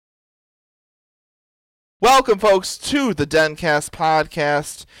Welcome, folks, to the Dencast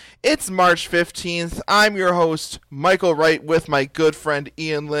podcast. It's March 15th. I'm your host, Michael Wright, with my good friend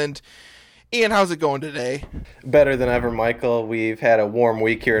Ian Lind. Ian, how's it going today? Better than ever, Michael. We've had a warm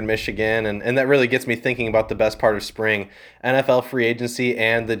week here in Michigan, and that really gets me thinking about the best part of spring, NFL free agency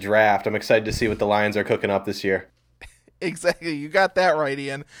and the draft. I'm excited to see what the Lions are cooking up this year. Exactly, you got that right,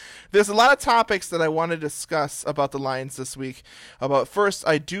 Ian. There's a lot of topics that I want to discuss about the Lions this week. But first,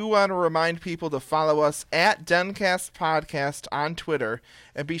 I do want to remind people to follow us at Dencast Podcast on Twitter,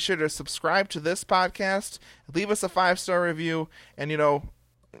 and be sure to subscribe to this podcast, leave us a 5-star review, and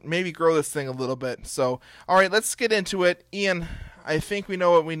maybe grow this thing a little bit. So, all right, let's get into it. Ian, I think we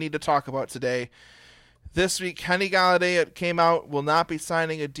know what we need to talk about today. This week, Kenny Golladay came out, will not be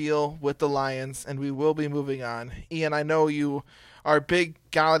signing a deal with the Lions, and we will be moving on. Ian, I know you are a big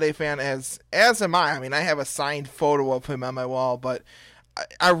Golladay fan, as am I. I mean, I have a signed photo of him on my wall, but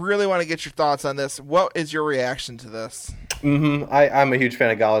I really want to get your thoughts on this. What is your reaction to this? I'm a huge fan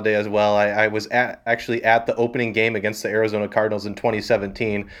of Golladay as well. I was actually at the opening game against the Arizona Cardinals in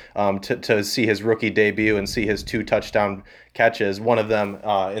 2017 to see his rookie debut and see his 2 touchdown catches. One of them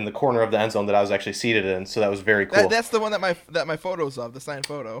in the corner of the end zone that I was actually seated in, so that was very cool. That's the one that my photo's of, the signed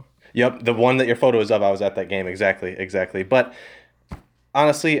photo. Yep, the one that your photo is of. I was at that game. Exactly. But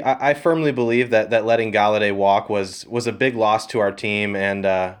honestly, I firmly believe that letting Golladay walk was a big loss to our team, and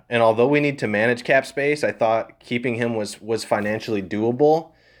although we need to manage cap space, I thought keeping him was financially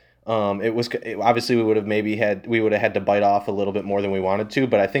doable. Obviously we would have had to bite off a little bit more than we wanted to,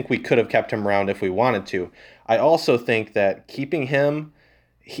 but I think we could have kept him around if we wanted to. I also think that keeping him,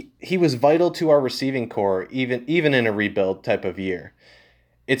 he was vital to our receiving core, even in a rebuild type of year.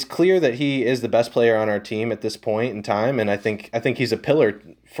 It's clear that he is the best player on our team at this point in time, and I think he's a pillar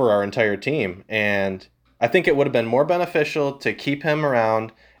for our entire team. And I think it would have been more beneficial to keep him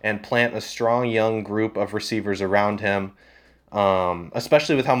around and plant a strong young group of receivers around him,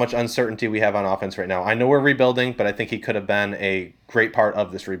 especially with how much uncertainty we have on offense right now. I know we're rebuilding, but I think he could have been a great part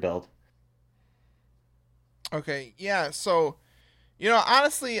of this rebuild. Okay, yeah, so,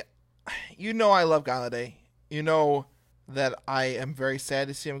 honestly, I love Golladay. That I am very sad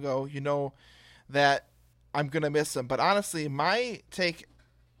to see him go. That I'm going to miss him. But honestly, my take,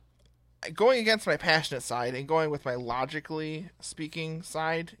 going against my passionate side and going with my logically speaking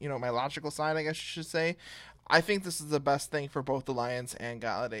side, my logical side, I guess you should say, I think this is the best thing for both the Lions and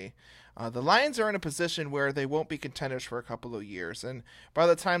Golladay. The Lions are in a position where they won't be contenders for a couple of years, and by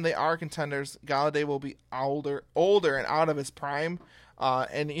the time they are contenders, Golladay will be older and out of his prime.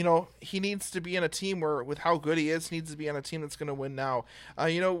 And he needs to be in a team where, with how good he is, he needs to be on a team that's going to win now.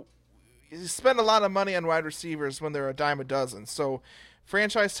 You spend a lot of money on wide receivers when they're a dime a dozen. So,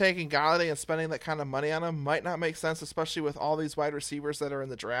 franchise taking Golladay and spending that kind of money on him might not make sense, especially with all these wide receivers that are in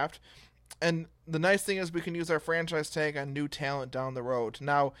the draft. And the nice thing is we can use our franchise tag on new talent down the road.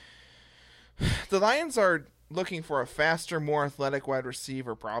 Now, the Lions are looking for a faster, more athletic wide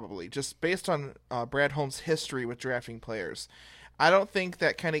receiver, probably, just based on Brad Holmes' history with drafting players. I don't think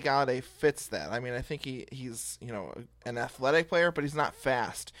that Kenny Golladay fits that. I mean, I think he's an athletic player, but he's not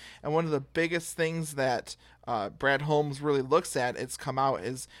fast. And one of the biggest things that Brad Holmes really looks at, it's come out,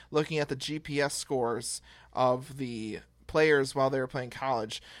 is looking at the GPS scores of the players while they were playing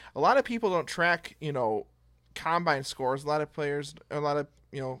college. A lot of people don't track, combine scores. A lot of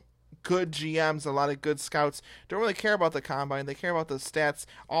good GMs, a lot of good scouts don't really care about the combine. They care about the stats,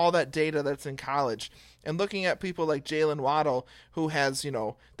 all that data that's in college. And looking at people like Jalen Waddle, who has,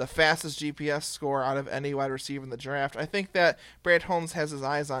 the fastest GPS score out of any wide receiver in the draft, I think that Brad Holmes has his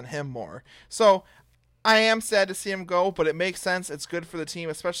eyes on him more. So I am sad to see him go, but it makes sense. It's good for the team,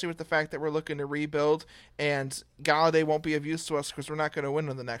 especially with the fact that we're looking to rebuild, and Golladay won't be of use to us because we're not going to win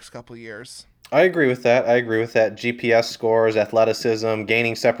in the next couple of years. I agree with that. GPS scores, athleticism,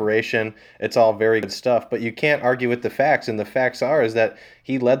 gaining separation, it's all very good stuff. But you can't argue with the facts, and the facts is that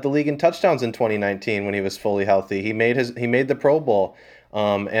he led the league in touchdowns in 2019 when he was fully healthy. He made the Pro Bowl.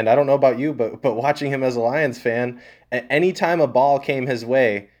 And I don't know about you, but watching him as a Lions fan, anytime a ball came his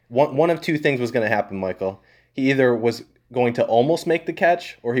way, one of two things was going to happen, Michael. He either was going to almost make the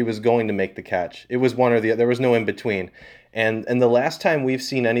catch or he was going to make the catch. It was one or the other. There was no in between. And the last time we've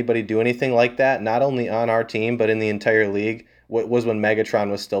seen anybody do anything like that, not only on our team but in the entire league, was when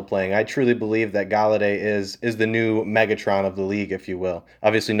Megatron was still playing. I truly believe that Golladay is the new Megatron of the league, if you will.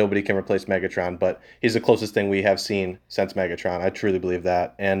 Obviously, nobody can replace Megatron, but he's the closest thing we have seen since Megatron. I truly believe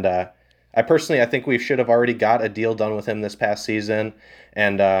that. And I think we should have already got a deal done with him this past season.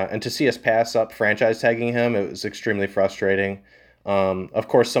 And to see us pass up franchise tagging him, it was extremely frustrating. Of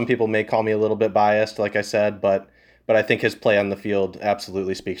course, some people may call me a little bit biased, like I said, but I think his play on the field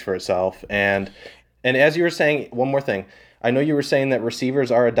absolutely speaks for itself. And And as you were saying, one more thing. I know you were saying that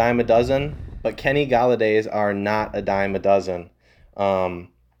receivers are a dime a dozen, but Kenny Galladay's are not a dime a dozen. Um,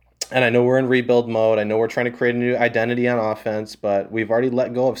 and I know we're in rebuild mode. I know we're trying to create a new identity on offense, but we've already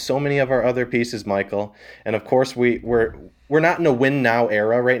let go of so many of our other pieces, Michael. And of course, we're not in a win now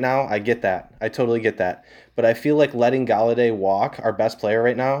era right now. I get that. I totally get that. But I feel like letting Galladay walk, our best player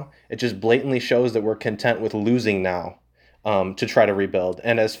right now, it just blatantly shows that we're content with losing now, to try to rebuild.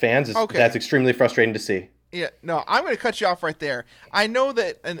 And as fans, Okay. that's extremely frustrating to see. Yeah, no, I'm going to cut you off right there. I know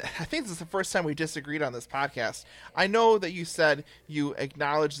that, and I think this is the first time we disagreed on this podcast. I know that you said you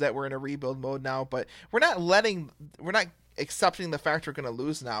acknowledge that we're in a rebuild mode now, but we're not accepting the fact we're going to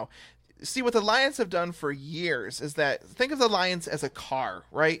lose now. See, what the Lions have done for years is that, think of the Lions as a car,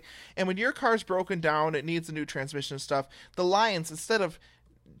 right? And when your car's broken down, it needs a new transmission and stuff. The Lions, instead of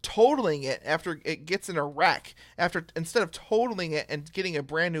totaling it after it gets in a wreck, after instead of totaling it and getting a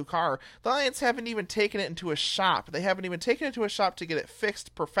brand new car, the Lions haven't even taken it into a shop. They haven't even taken it to a shop to get it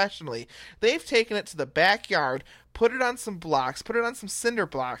fixed professionally. They've taken it to the backyard, put it on some blocks, put it on some cinder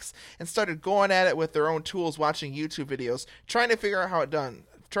blocks, and started going at it with their own tools, watching YouTube videos, trying to figure out how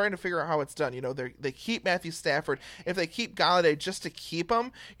it's done. You know, they keep Matthew Stafford. If they keep Galladay just to keep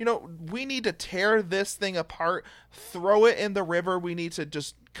him, you know, we need to tear this thing apart, throw it in the river. We need to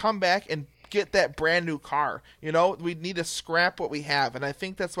just come back and get that brand new car. You know, we need to scrap what we have. And I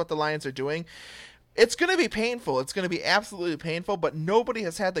think that's what the Lions are doing. It's going to be painful. It's going to be absolutely painful, but nobody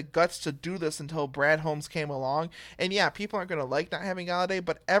has had the guts to do this until Brad Holmes came along. And yeah, people aren't going to like not having Galladay,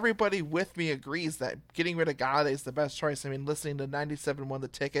 but everybody with me agrees that getting rid of Galladay is the best choice. I mean, listening to 97 Won the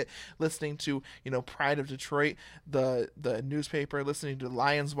Ticket, listening to, you know, Pride of Detroit, the newspaper, listening to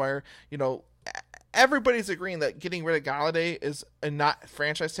Lions Wire, you know, everybody's agreeing that getting rid of Galladay is, and not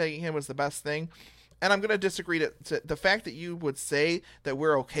franchise tagging him, was the best thing. And I'm going to disagree to the fact that you would say that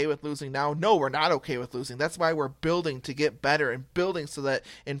we're okay with losing now. No, we're not okay with losing. That's why we're building to get better and building so that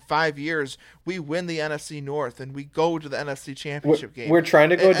in 5 years we win the NFC North and we go to the NFC Championship game. We're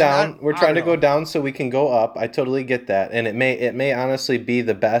trying to go down. We're I trying don't to go know. down so we can go up. I totally get that, and it may honestly be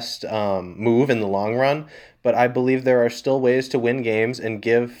the best move in the long run. But I believe there are still ways to win games and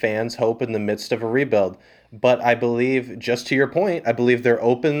give fans hope in the midst of a rebuild. But I believe, just to your point, I believe they're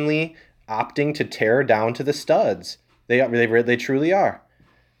openly opting to tear down to the studs. They truly are.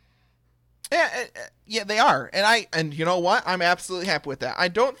 Yeah, yeah, they are, and you know what? I'm absolutely happy with that. I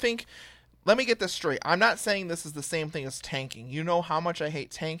don't think. Let me get this straight. I'm not saying this is the same thing as tanking. You know how much I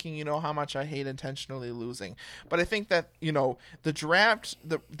hate tanking. You know how much I hate intentionally losing. But I think that, you know, the draft.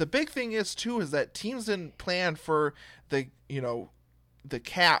 The big thing is too is that teams didn't plan for the, you know, the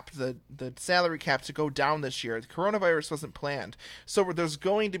cap, the salary cap to go down this year. The coronavirus wasn't planned, so there's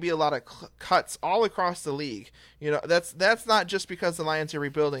going to be a lot of cuts all across the league. You know, that's not just because the Lions are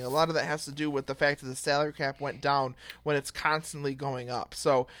rebuilding. A lot of that has to do with the fact that the salary cap went down when it's constantly going up.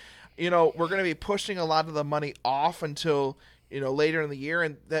 So, you know, we're going to be pushing a lot of the money off until, you know, later in the year,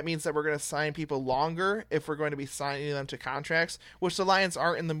 and that means that we're going to sign people longer if we're going to be signing them to contracts, which the Lions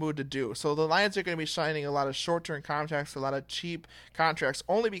aren't in the mood to do. So the Lions are going to be signing a lot of short-term contracts, a lot of cheap contracts,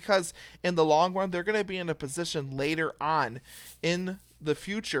 only because in the long run they're going to be in a position later on in the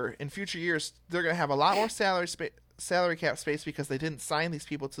future, in future years, they're going to have a lot more salary cap space because they didn't sign these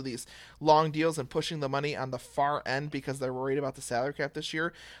people to these long deals and pushing the money on the far end because they're worried about the salary cap this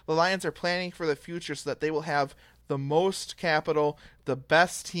year. The Lions are planning for the future so that they will have the most capital, the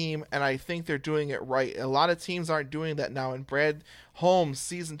best team, and I think they're doing it right. A lot of teams aren't doing that now, and Brad Holmes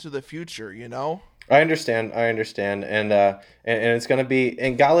sees into the future, you know? I understand, and it's going to be.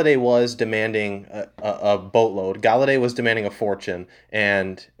 And Galladay was demanding a boatload. Galladay was demanding a fortune,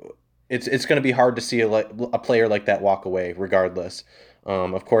 and it's going to be hard to see a player like that walk away, regardless.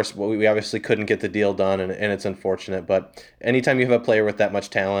 Of course, we obviously couldn't get the deal done, and it's unfortunate. But anytime you have a player with that much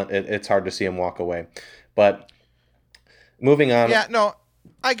talent, it's hard to see him walk away. But moving on. Yeah, no,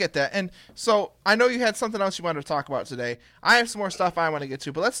 I get that. And so I know you had something else you wanted to talk about today. I have some more stuff I want to get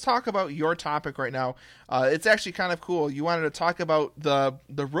to, but let's talk about your topic right now. It's actually kind of cool. You wanted to talk about the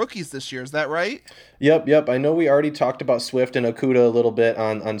rookies this year. Is that right? Yep. I know we already talked about Swift and Okuda a little bit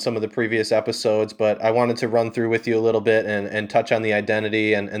on some of the previous episodes, but I wanted to run through with you a little bit and touch on the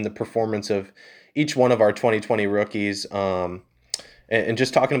identity and the performance of each one of our 2020 rookies. And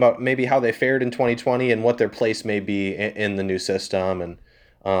just talking about maybe how they fared in 2020 and what their place may be in the new system.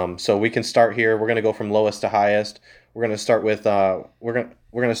 And so we can start here. We're going to go from lowest to highest. We're going to start with we're going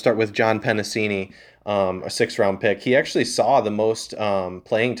to start with John Pennicini, a 6th-round pick. He actually saw the most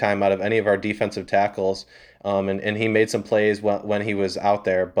playing time out of any of our defensive tackles, and he made some plays when he was out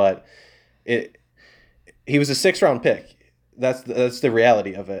there. But he was a 6th-round pick. That's the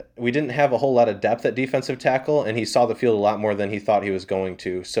reality of it. We didn't have a whole lot of depth at defensive tackle, and he saw the field a lot more than he thought he was going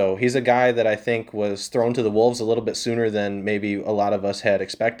to. So he's a guy that I think was thrown to the wolves a little bit sooner than maybe a lot of us had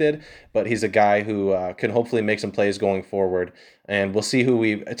expected. But he's a guy who can hopefully make some plays going forward, and we'll see who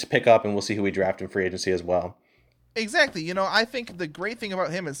we to pick up, and we'll see who we draft in free agency as well. Exactly. I think the great thing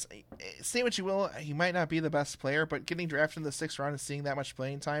about him is, say what you will, he might not be the best player, but getting drafted in the sixth round and seeing that much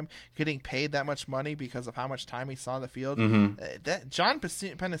playing time, getting paid that much money because of how much time he saw on the field, that John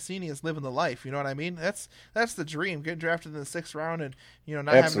Pennicini is living the life. You know what I mean? That's the dream. Getting drafted in the sixth round and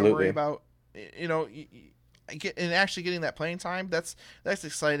not having to worry about and actually getting that playing time. That's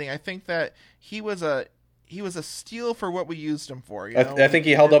exciting. I think that he was a steal for what we used him for. I think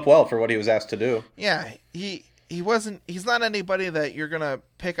he held up well for what he was asked to do. Yeah, he's not anybody that you're going to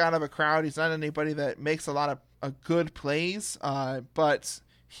pick out of a crowd. He's not anybody that makes a lot of good plays, but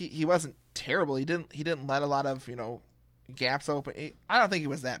he wasn't terrible. He didn't let a lot of, gaps open. I don't think he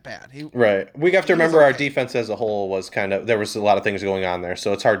was that bad. Right. We have to remember our defense as a whole was there was a lot of things going on there,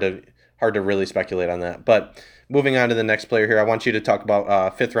 so it's hard to really speculate on that. But moving on to the next player here, I want you to talk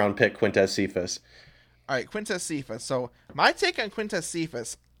about fifth round pick Quintez Cephas. All right, Quintez Cephas. So my take on Quintez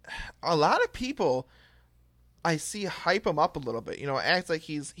Cephas, a lot of people I see hype him up a little bit. Acts like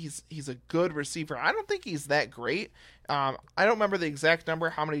he's a good receiver. I don't think he's that great. I don't remember the exact number,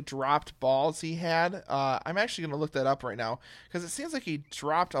 how many dropped balls he had. I'm actually going to look that up right now because it seems like he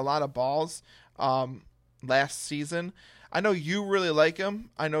dropped a lot of balls last season. I know you really like him.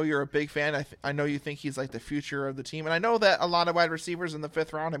 I know you're a big fan. I know you think he's like the future of the team. And I know that a lot of wide receivers in the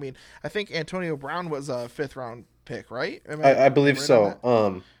fifth round. I mean, I think Antonio Brown was a fifth round pick, right? I believe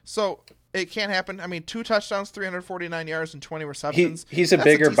so. So it can't happen. I mean, 2 touchdowns, 349 yards, and 20 receptions. He's a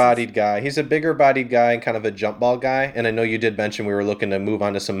bigger-bodied guy. He's a bigger-bodied guy and kind of a jump ball guy. And I know you did mention we were looking to move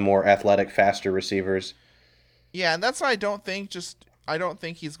on to some more athletic, faster receivers. Yeah, and that's why I don't think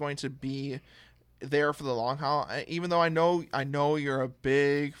he's going to be there for the long haul. Even though I know you're a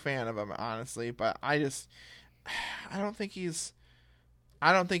big fan of him, honestly, but I don't think he's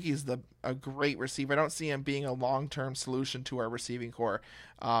a great receiver. I don't see him being a long-term solution to our receiving core.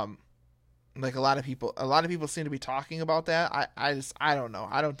 Like a lot of people seem to be talking about that. I don't know.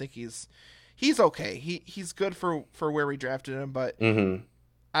 I don't think he's okay. He's good for where we drafted him, but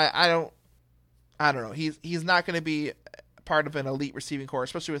I don't know. He's not going to be part of an elite receiving core,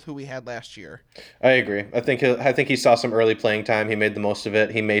 especially with who we had last year. I agree. I think he saw some early playing time. He made the most of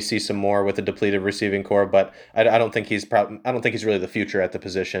it. He may see some more with a depleted receiving core, but I don't think he's really the future at the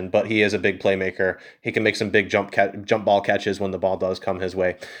position. But he is a big playmaker. He can make some big jump ball catches when the ball does come his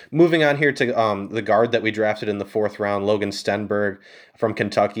way. Moving on here to the guard that we drafted in the fourth round, Logan Stenberg from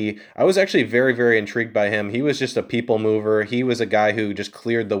Kentucky. I was actually very, very intrigued by him. He was just a people mover. He was a guy who just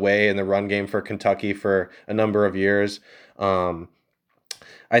cleared the way in the run game for Kentucky for a number of years.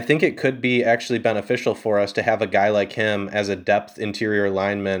 I think it could be actually beneficial for us to have a guy like him as a depth interior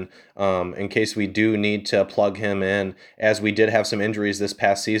lineman in case we do need to plug him in, as we did have some injuries this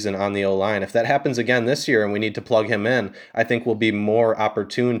past season on the O-line. If that happens again this year and we need to plug him in, I think we'll be more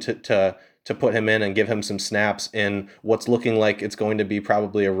opportune to put him in and give him some snaps in what's looking like it's going to be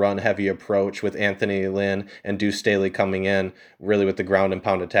probably a run-heavy approach with Anthony Lynn and Deuce Staley coming in really with the ground and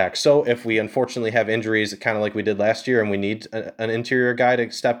pound attack. So if we unfortunately have injuries kind of like we did last year and we need an interior guy to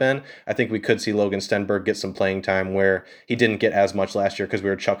step in, I think we could see Logan Stenberg get some playing time where he didn't get as much last year because we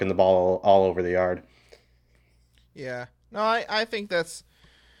were chucking the ball all over the yard. Yeah. No, I think that's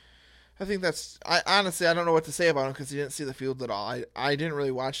I honestly I don't know what to say about him because he didn't see the field at all. I didn't really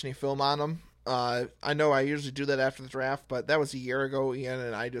watch any film on him. I know I usually do that after the draft, but that was a year ago, Ian,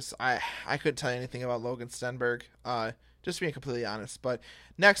 and I couldn't tell you anything about Logan Stenberg. Just being completely honest. But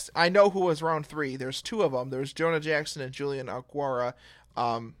next, I know who was round 3. There's 2 of them. There's Jonah Jackson and Julian Okwara.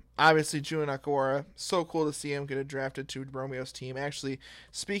 Obviously, Julian Okwara, so cool to see him get drafted to Romeo's team. Actually,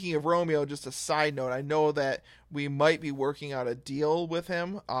 speaking of Romeo, just a side note, I know that we might be working out a deal with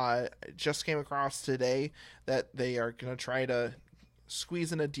him. Just came across today that they are going to try to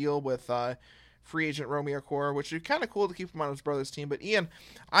squeeze in a deal with free agent Romeo Okwara, which is kind of cool to keep him on his brother's team. But Ian,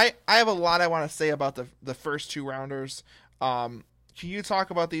 I have a lot I want to say about the first 2 rounders. Can you talk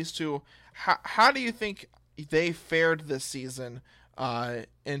about these 2? How do you think they fared this season?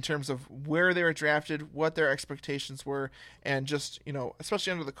 In terms of where they were drafted, what their expectations were, and just,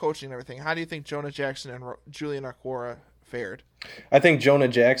 especially under the coaching and everything, how do you think Jonah Jackson and Julian Okwara fared? I think Jonah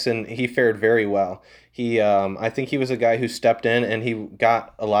Jackson, he fared very well. I think he was a guy who stepped in and he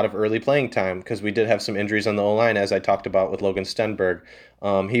got a lot of early playing time because we did have some injuries on the O-line, as I talked about with Logan Stenberg.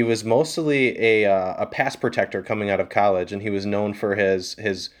 He was mostly a pass protector coming out of college, and he was known for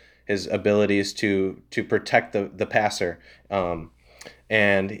his his abilities to protect the passer.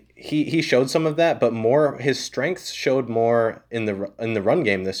 And he showed some of that, but more his strengths showed more in the run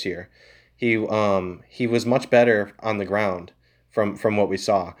game this year. He was much better on the ground from what we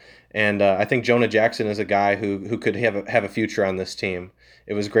saw, and I think Jonah Jackson is a guy who could have a future on this team.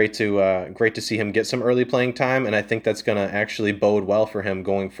 It was great to see him get some early playing time, and I think that's going to actually bode well for him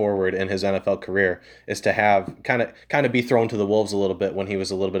going forward in his NFL career. Is to have kind of be thrown to the wolves a little bit when he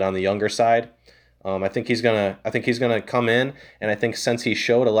was a little bit on the younger side. I think he's gonna come in, and I think since he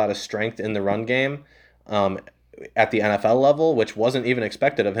showed a lot of strength in the run game, at the NFL level, which wasn't even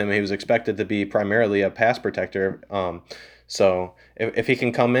expected of him, he was expected to be primarily a pass protector. So if he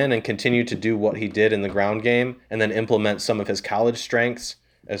can come in and continue to do what he did in the ground game, and then implement some of his college strengths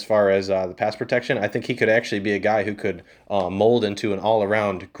as far as the pass protection, I think he could actually be a guy who could mold into an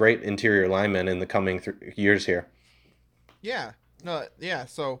all-around great interior lineman in the coming years here. Yeah. No. Yeah.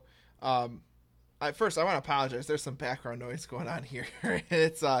 So. First, I want to apologize. There's some background noise going on here.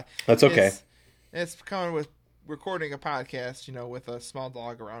 It's That's okay. It's coming with recording a podcast, with a small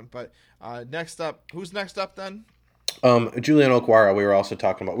dog around. But next up, who's next up then? Julian Okwara.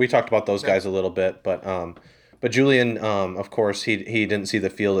 We talked about those guys a little bit, but Julian, of course, he didn't see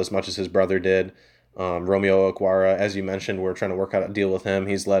the field as much as his brother did. Romeo Okwara, as you mentioned, we're trying to work out a deal with him.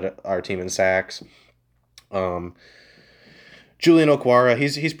 He's led our team in sacks. Julian Okwara,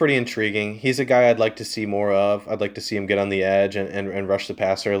 he's pretty intriguing. He's a guy I'd like to see more of. I'd like to see him get on the edge and rush the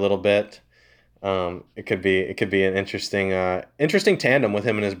passer a little bit. It could be an interesting tandem with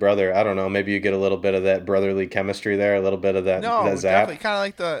him and his brother. I don't know. Maybe you get a little bit of that brotherly chemistry there, a little bit of that. No, that zap. Definitely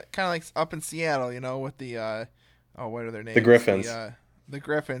kind of like up in Seattle, with the what are their names? The Griffins. The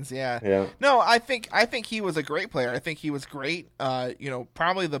Griffins, yeah. Yeah. No, I think he was a great player. I think he was great.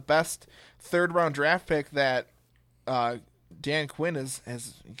 Probably the best third round draft pick that Dan Quinn has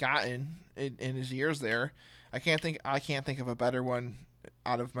gotten in his years there. I can't think of a better one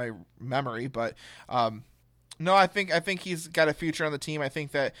out of my memory, but no, I think he's got a future on the team. I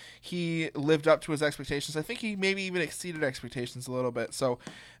think that he lived up to his expectations. I think he maybe even exceeded expectations a little bit. So,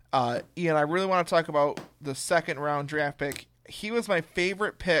 Ian, I really want to talk about the second round draft pick. He was my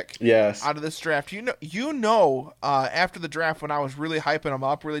favorite pick out of this draft. After the draft when I was really hyping him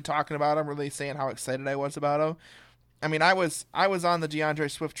up, really talking about him, really saying how excited I was about him. I mean, I was on the DeAndre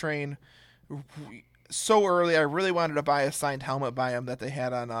Swift train so early. I really wanted to buy a signed helmet by him that they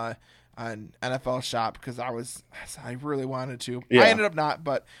had on NFL Shop because I really wanted to. Yeah. I ended up not,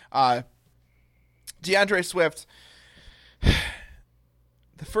 but DeAndre Swift,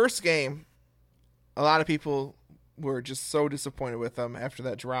 the first game, a lot of people were just so disappointed with him after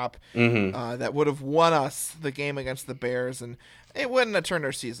that drop. Mm-hmm. That would have won us the game against the Bears, and it wouldn't have turned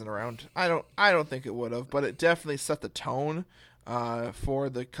our season around. I don't think it would have, but it definitely set the tone for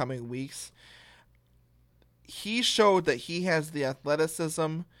the coming weeks. He showed that he has the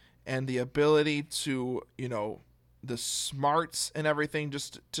athleticism and the ability to, the smarts and everything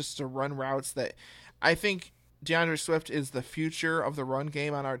just to run routes that I think DeAndre Swift is the future of the run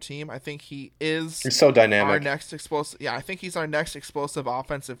game on our team. I think he's so dynamic. Our next explosive. Yeah, I think he's our next explosive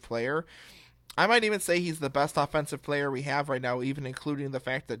offensive player. I might even say he's the best offensive player we have right now, even including the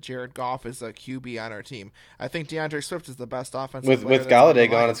fact that Jared Goff is a QB on our team. I think DeAndre Swift is the best offensive player. With Galladay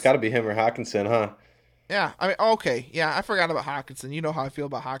gone, it's got to be him or Hockenson, huh? Yeah, I mean, okay. Yeah, I forgot about Hockenson. You know how I feel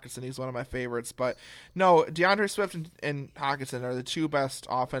about Hockenson. He's one of my favorites. But, no, DeAndre Swift and Hockenson are the two best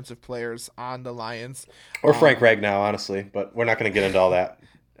offensive players on the Lions. Or Frank Ragnow, honestly. But we're not going to get into all that.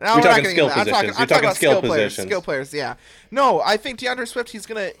 No, we're talking skill positions. You're talking skill positions. Skill players, yeah. No, I think DeAndre Swift, he's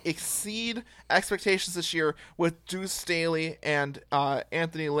going to exceed expectations this year with Deuce Staley and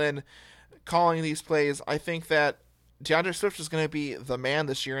Anthony Lynn calling these plays. I think that DeAndre Swift is going to be the man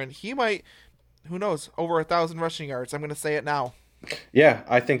this year, and he might – who knows, over 1,000 rushing yards. I'm going to say it now. Yeah,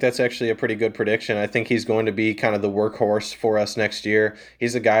 I think that's actually a pretty good prediction. I think he's going to be kind of the workhorse for us next year.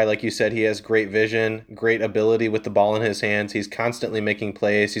 He's a guy, like you said, he has great vision, great ability with the ball in his hands. He's constantly making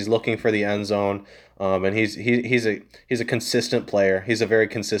plays. He's looking for the end zone, and he's a consistent player. He's a very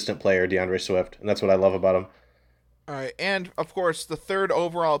consistent player, DeAndre Swift, and that's what I love about him. All right, and, of course, the third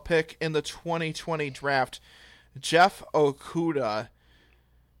overall pick in the 2020 draft, Jeff Okudah.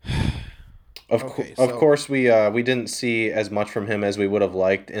 Of course, we didn't see as much from him as we would have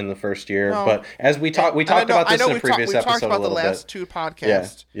liked in the first year. No. But as we talked about this in a previous episode a little bit. We talked about the last two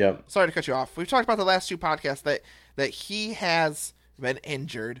podcasts. Yeah. Sorry to cut you off. We've talked about the last two podcasts that he has been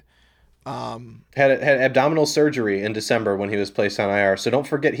injured. Had abdominal surgery in December when he was placed on IR. So don't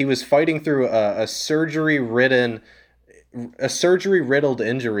forget he was fighting through a surgery-riddled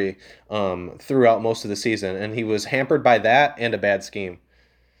injury throughout most of the season, and he was hampered by that and a bad scheme.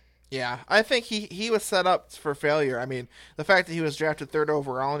 Yeah, I think he was set up for failure. I mean, the fact that he was drafted third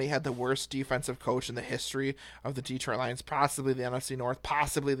overall and he had the worst defensive coach in the history of the Detroit Lions, possibly the NFC North,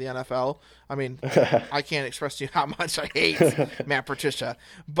 possibly the NFL. I mean, I can't express to you how much I hate Matt Patricia.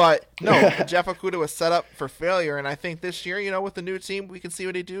 But no, Jeff Okudah was set up for failure, and I think this year, with the new team, we can see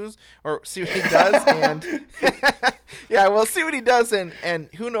what he does, and yeah, we'll see what he does, and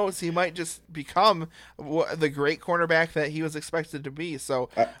who knows, he might just become the great cornerback that he was expected to be. So.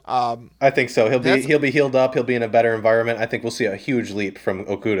 I think so. He'll be healed up. He'll be in a better environment. I think we'll see a huge leap from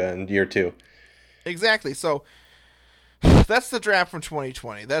Okudah in year 2. Exactly. So that's the draft from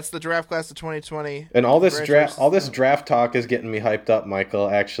 2020. That's the draft class of 2020. And all this draft talk is getting me hyped up, Michael.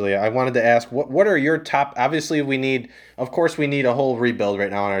 Actually, I wanted to ask, what are your top? Obviously, we need a whole rebuild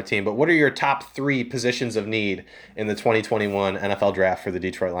right now on our team. But what are your top 3 positions of need in the 2021 NFL draft for the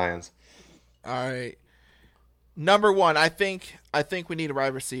Detroit Lions? All right. Number 1, I think we need a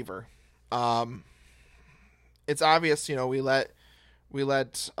wide receiver. It's obvious, we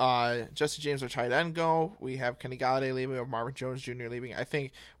let Jesse James, our tight end, go. We have Kenny Golladay leaving. We have Marvin Jones Jr. leaving. I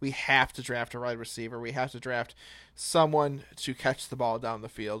think we have to draft a wide receiver. We have to draft someone to catch the ball down the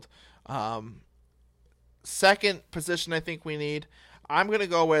field. Second position, I think we need. I'm gonna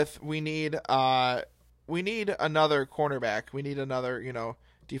go with we need another cornerback. We need another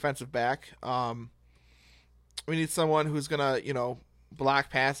defensive back. We need someone who's gonna block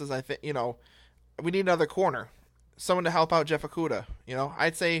passes. I think we need another corner, someone to help out Jeff Okudah.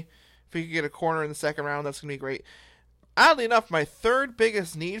 I'd say if we could get a corner in the second round, that's gonna be great. Oddly enough, my third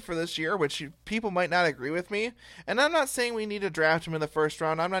biggest need for this year, which people might not agree with me, and I'm not saying we need to draft him in the first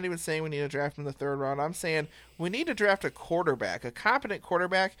round. I'm not even saying we need to draft him in the third round. I'm saying we need to draft a quarterback, a competent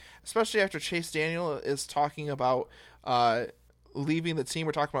quarterback, especially after Chase Daniel is talking about leaving the team.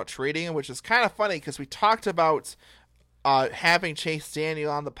 We're talking about trading him, which is kind of funny because we talked about having Chase Daniel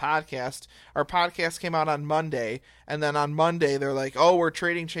on the podcast. Our podcast came out on Monday, and then on Monday they're like, "Oh, we're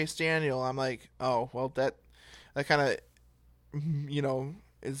trading Chase Daniel." I'm like, "Oh, well, that kind of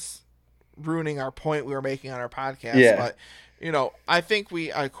is ruining our point we were making on our podcast." Yeah. But I think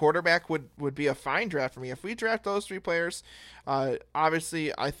a quarterback would be a fine draft for me if we draft those 3 players.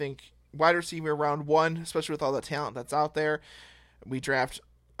 Obviously, I think wide receiver round 1, especially with all the talent that's out there. We draft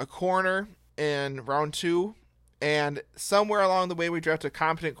a corner in round 2, and somewhere along the way we draft a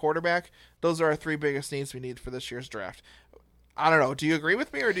competent quarterback. Those are our 3 biggest needs we need for this year's draft. I don't know. Do you agree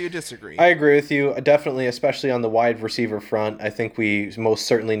with me or do you disagree? I agree with you, definitely, especially on the wide receiver front. I think we most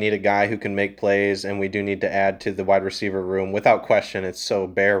certainly need a guy who can make plays, and we do need to add to the wide receiver room. Without question, it's so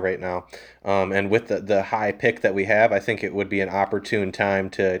bare right now. And with the high pick that we have, I think it would be an opportune time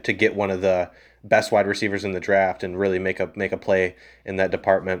to get one of the best wide receivers in the draft and really make a play in that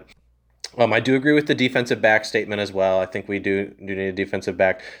department. I do agree with the defensive back statement as well. I think we do need a defensive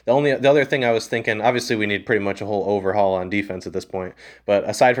back. The other thing I was thinking, obviously we need pretty much a whole overhaul on defense at this point. But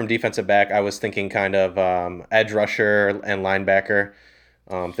aside from defensive back, I was thinking kind of edge rusher and linebacker,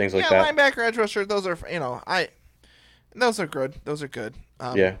 things like that. Yeah, linebacker, edge rusher, those are those are good. Those are good.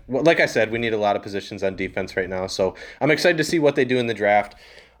 Yeah, well, like I said, we need a lot of positions on defense right now. So I'm excited to see what they do in the draft,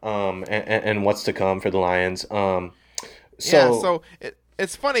 and what's to come for the Lions.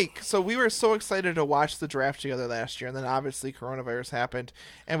 It's funny. So we were so excited to watch the draft together last year, and then obviously coronavirus happened,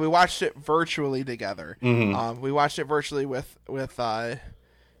 and we watched it virtually together. Mm-hmm. We watched it virtually with my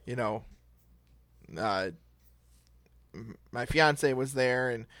fiance was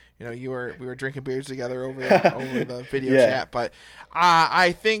there, and we were drinking beers together over the video chat. But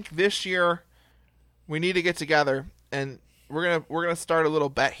I think this year we need to get together, and we're gonna start a little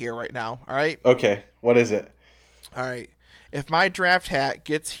bet here right now. All right. Okay. What is it? All right. If my draft hat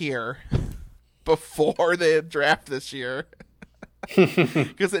gets here before the draft this year,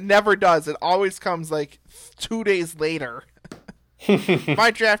 because it never does, it always comes like 2 days later. If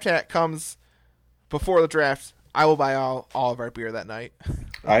my draft hat comes before the draft, I will buy all of our beer that night.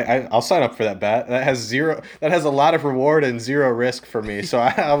 I'll sign up for that bet. That has a lot of reward and 0 risk for me. So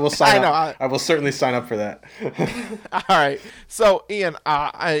I will sign up. I will certainly sign up for that. All right. So Ian,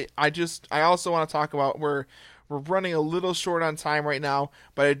 I also want to talk about we're running a little short on time right now,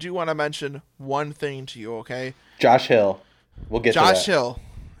 but I do want to mention one thing to you, okay? Josh Hill. We'll get to that. Josh Hill.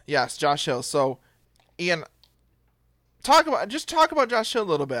 Yes, Josh Hill. So, Ian, talk about Josh Hill a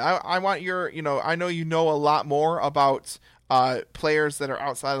little bit. I want your, I know you know a lot more about players that are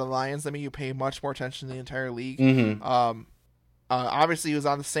outside of the Lions. I mean, you pay much more attention to the entire league. Mm-hmm. Obviously, he was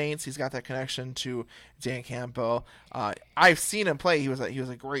on the Saints. He's got that connection to Dan Campbell. I've seen him play. He was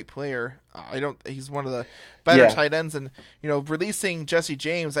a great player. He's one of the better tight ends, and releasing Jesse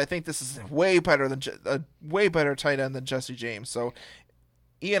James, I think this is way better than a way better tight end than Jesse James. So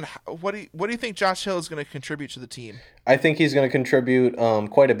Ian, what do you think Josh Hill is going to contribute to the team? I think he's going to contribute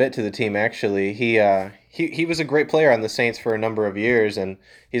quite a bit to the team. Actually, he was a great player on the Saints for a number of years, and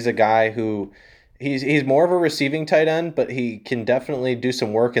he's a guy who he's more of a receiving tight end, but he can definitely do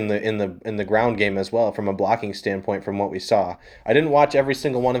some work in the ground game as well from a blocking standpoint. From what we saw, I didn't watch every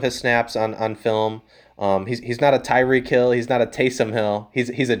single one of his snaps on film. He's not a Tyreek Hill, he's not a Taysom Hill,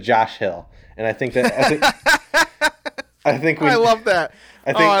 he's a Josh Hill, and I think I love that.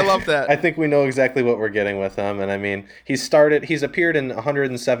 I love that. I think we know exactly what we're getting with him. And I mean, he's appeared in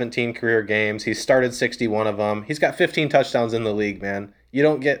 117 career games. He's started 61 of them. He's got 15 touchdowns in the league, man. You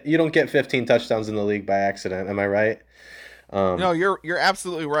don't get 15 touchdowns in the league by accident. Am I right? No, you're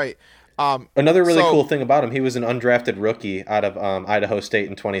absolutely right. Another really cool thing about him, he was an undrafted rookie out of Idaho State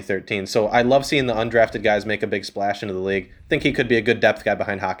in 2013. So I love seeing the undrafted guys make a big splash into the league. I think he could be a good depth guy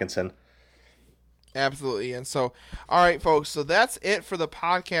behind Hockenson. Absolutely. And so, all right, folks, so that's it for the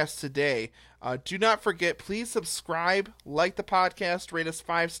podcast today. Do not forget, please subscribe, like the podcast, rate us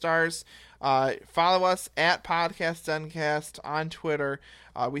 5 stars, follow us at Podcast Duncast on Twitter.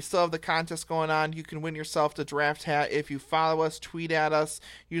 We still have the contest going on. You can win yourself the draft hat if you follow us, tweet at us,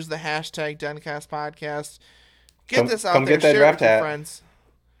 use the hashtag Duncast Podcast. Get this out there, share it with your friends.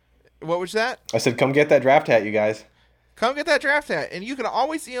 What was that? I said, come get that draft hat, you guys. Come get that draft hat. And you can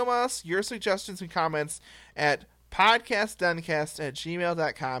always email us your suggestions and comments at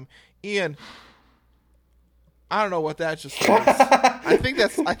podcastduncast@gmail.com. Ian, I don't know what that just was. I think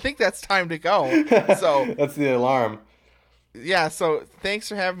that's time to go. So that's the alarm. Yeah, so thanks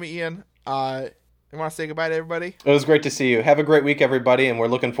for having me, Ian. You want to say goodbye to everybody? It was great to see you. Have a great week, everybody, and we're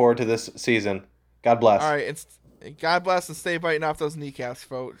looking forward to this season. God bless. All right, God bless, and stay biting off those kneecaps,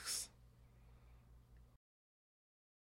 folks.